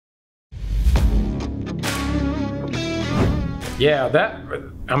Yeah,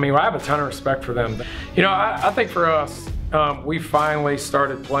 I mean, I have a ton of respect for them. You know, I think for us, we finally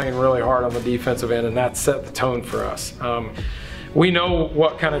started playing really hard on the defensive end, and that set the tone for us. We know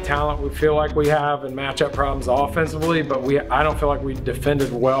what kind of talent we feel like we have and matchup problems offensively, but I don't feel like we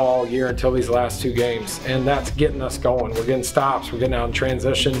defended well all year until these last 2 games, and that's getting us going. We're getting stops, we're getting out in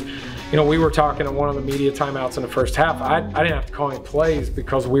transition. You know, we were talking at one of the media timeouts in the first half. I didn't have to call any plays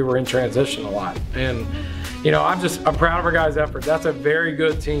because we were in transition a lot. And, you know, I'm proud of our guys' effort. That's a very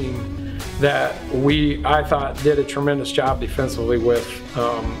good team that I thought did a tremendous job defensively with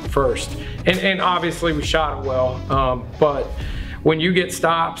first. And obviously we shot it well, but when you get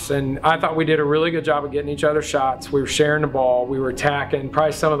stops, and I thought we did a really good job of getting each other shots. We were sharing the ball, we were attacking,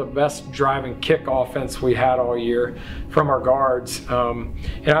 probably some of the best driving kick offense we had all year from our guards. And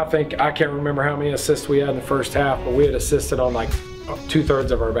I can't remember how many assists we had in the first half, but we had assisted on like 2/3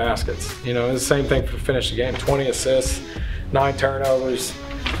 of our baskets. You know, it's the same thing for the finish of the game, 20 assists, 9 turnovers.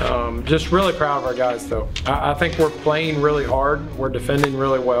 Just really proud of our guys though. I think we're playing really hard, we're defending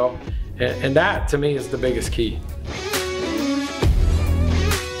really well, and that to me is the biggest key.